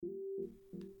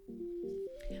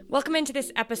Welcome into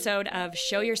this episode of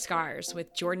Show Your Scars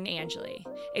with Jordan Angeli,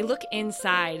 a look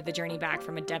inside the journey back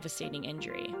from a devastating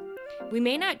injury. We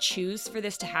may not choose for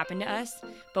this to happen to us,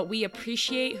 but we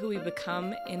appreciate who we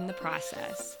become in the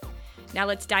process. Now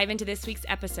let's dive into this week's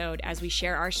episode as we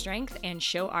share our strength and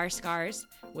show our scars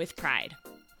with pride.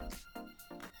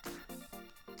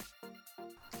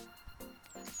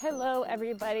 Hello,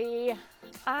 everybody.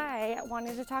 I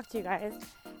wanted to talk to you guys.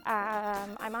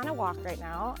 I'm on a walk right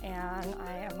now, and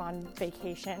I am on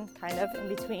vacation, kind of in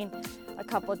between a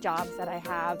couple jobs that I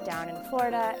have down in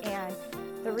Florida. And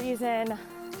the reason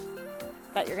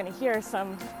that you're going to hear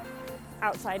some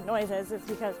outside noises is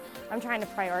because I'm trying to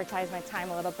prioritize my time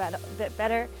a little bit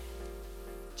better,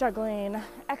 juggling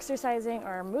exercising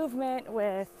or movement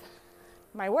with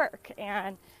my work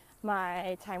and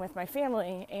my time with my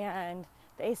family and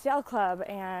the ACL Club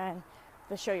and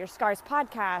the Show Your Scars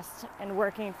podcast and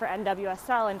working for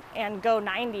NWSL and Go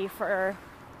 90 for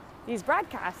these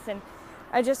broadcasts. And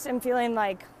I just am feeling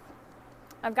like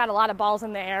I've got a lot of balls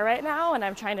in the air right now and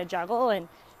I'm trying to juggle, and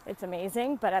it's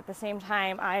amazing. But at the same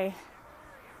time, I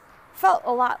felt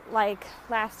a lot like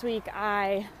last week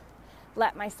I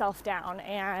let myself down.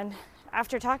 And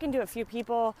after talking to a few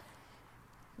people,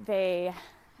 they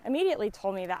immediately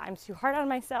told me that I'm too hard on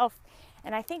myself.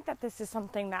 And I think that this is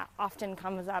something that often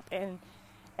comes up in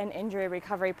an injury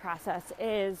recovery process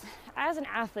is, as an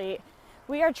athlete,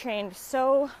 we are trained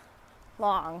so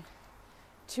long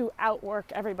to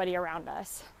outwork everybody around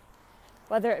us,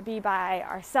 whether it be by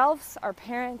ourselves, our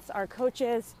parents, our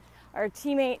coaches, our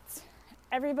teammates.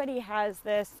 Everybody has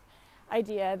this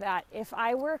idea that if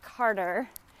I work harder,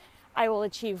 I will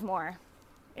achieve more.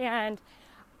 And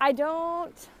I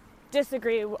don't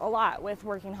disagree a lot with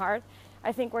working hard.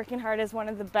 I think working hard is one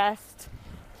of the best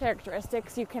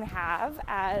characteristics you can have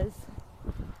as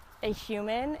a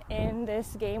human in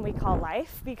this game we call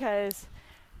life, because,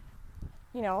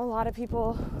 you know, a lot of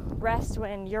people rest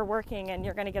when you're working and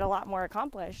you're going to get a lot more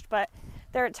accomplished, but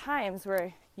there are times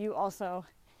where you also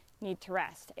need to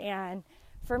rest. And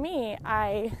for me,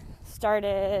 it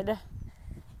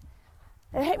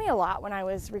hit me a lot when I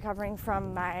was recovering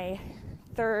from my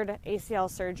third ACL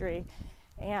surgery,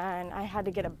 and I had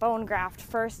to get a bone graft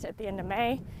first at the end of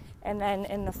May, and then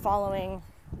in the following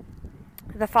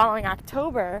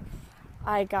October,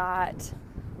 I got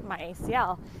my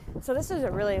ACL. So this was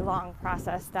a really long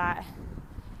process that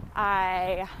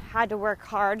I had to work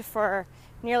hard for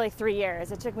nearly 3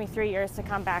 years. It took me 3 years to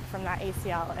come back from that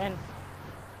ACL. And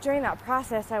during that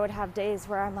process, I would have days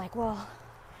where I'm like, well,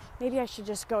 maybe I should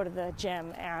just go to the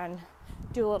gym and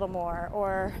do a little more,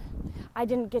 or I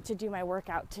didn't get to do my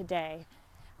workout today.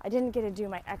 I didn't get to do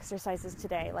my exercises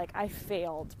today. Like, I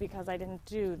failed because I didn't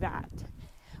do that.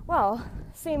 Well,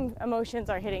 same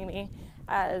emotions are hitting me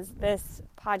as this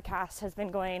podcast has been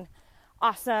going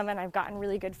awesome, and I've gotten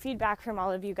really good feedback from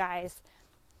all of you guys.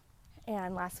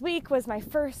 And last week was my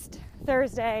first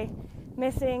Thursday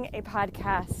missing a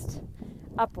podcast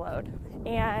upload.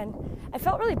 And I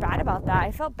felt really bad about that.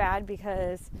 I felt bad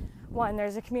because, one,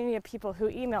 there's a community of people who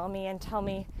email me and tell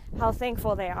me how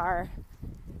thankful they are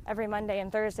every Monday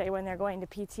and Thursday when they're going to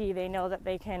PT. They know that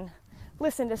they can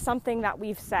listen to something that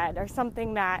we've said, or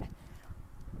something that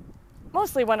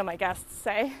mostly one of my guests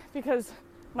say, because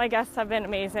my guests have been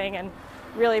amazing and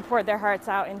really poured their hearts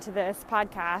out into this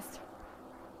podcast.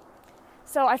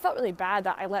 So I felt really bad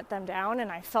that I let them down,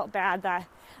 and I felt bad that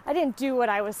I didn't do what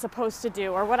I was supposed to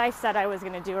do, or what I said I was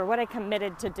going to do, or what I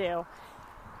committed to do.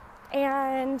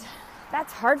 And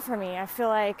that's hard for me. I feel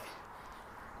like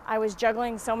I was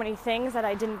juggling so many things that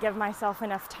I didn't give myself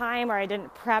enough time, or I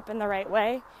didn't prep in the right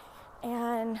way.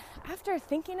 And after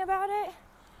thinking about it,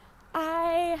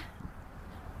 I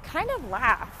kind of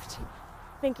laughed,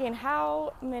 thinking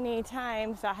how many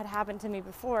times that had happened to me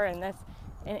before in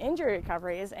injury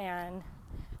recoveries, and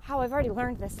how I've already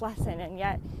learned this lesson, and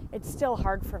yet it's still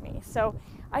hard for me. So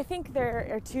I think there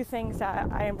are two things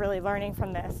that I am really learning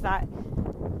from this: that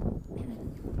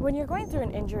when you're going through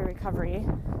an injury recovery,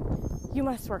 you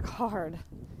must work hard.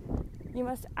 You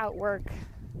must outwork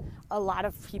a lot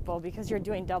of people, because you're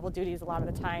doing double duties a lot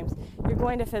of the times. You're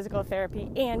going to physical therapy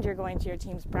and you're going to your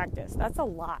team's practice. That's a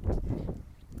lot.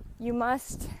 You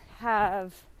must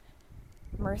have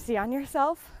mercy on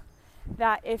yourself,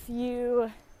 that if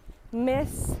you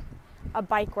miss a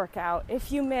bike workout,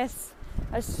 if you miss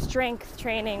a strength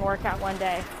training workout one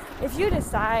day, if you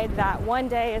decide that one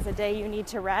day is a day you need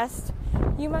to rest,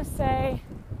 you must say,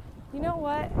 you know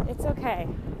what, it's okay.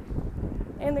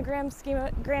 In the grand scheme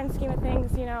of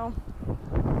things, you know,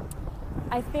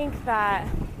 I think that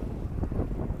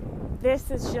this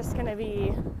is just going to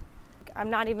be, I'm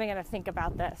not even going to think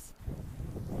about this.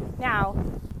 Now,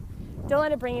 Don't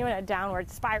let it bring you in a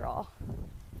downward spiral.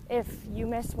 If you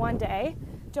miss one day,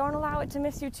 don't allow it to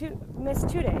miss 2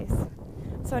 days.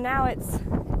 So now it's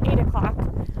 8 o'clock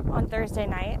on Thursday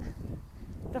night.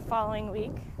 The following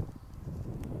week,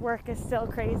 work is still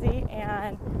crazy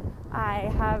and I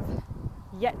have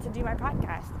yet to do my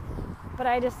podcast. But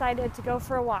I decided to go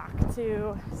for a walk,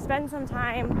 to spend some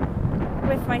time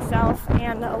with myself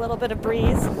and a little bit of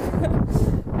breeze,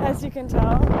 as you can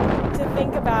tell, to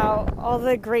think about all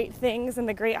the great things and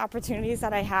the great opportunities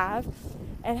that I have,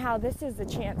 and how this is the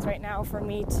chance right now for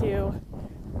me to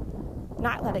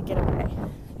not let it get away,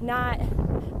 not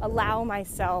allow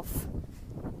myself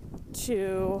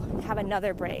to have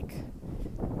another break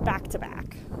back to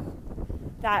back.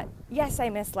 That, yes, I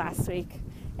missed last week,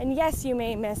 and yes, you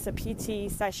may miss a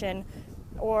PT session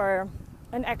or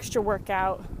an extra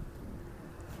workout,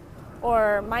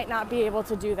 or might not be able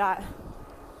to do that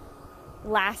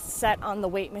last set on the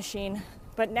weight machine,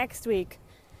 but next week,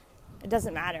 it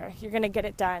doesn't matter. You're going to get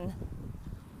it done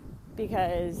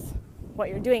because what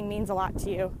you're doing means a lot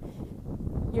to you.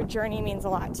 Your journey means a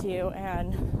lot to you,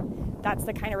 and that's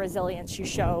the kind of resilience you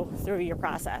show through your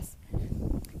process.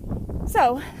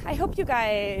 So I hope you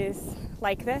guys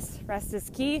like this. Rest is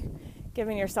key.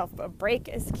 Giving yourself a break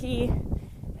is key.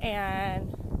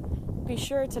 And be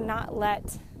sure to not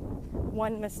let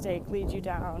one mistake lead you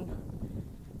down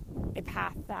a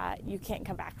path that you can't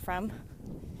come back from,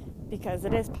 because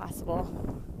it is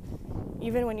possible.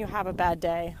 Even when you have a bad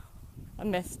day, a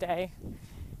missed day,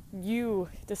 you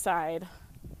decide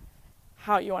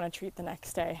how you want to treat the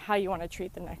next day, how you want to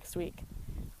treat the next week.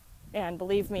 And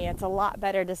believe me, it's a lot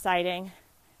better deciding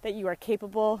that you are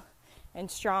capable and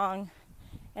strong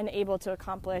and able to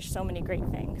accomplish so many great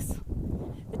things.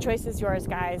 The choice is yours,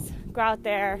 guys. Go out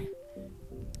there,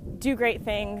 do great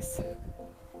things,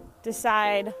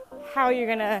 decide how you're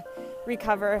going to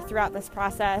recover throughout this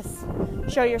process,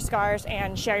 show your scars,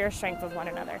 and share your strength with one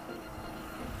another.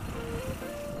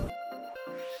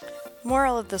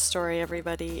 Moral of the story,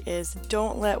 everybody, is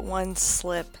don't let one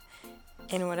slip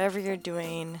in whatever you're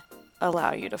doing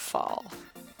allow you to fall.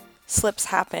 Slips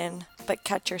happen, but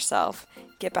catch yourself,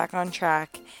 get back on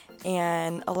track,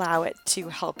 and allow it to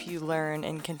help you learn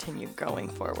and continue going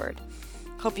forward.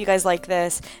 Hope you guys like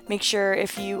this. Make sure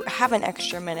if you have an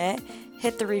extra minute,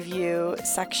 hit the review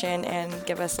section and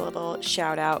give us a little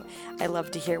shout out. I love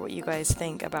to hear what you guys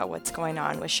think about what's going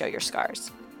on with Show Your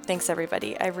Scars. Thanks,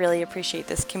 everybody. I really appreciate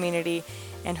this community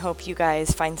and hope you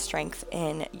guys find strength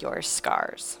in your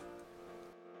scars.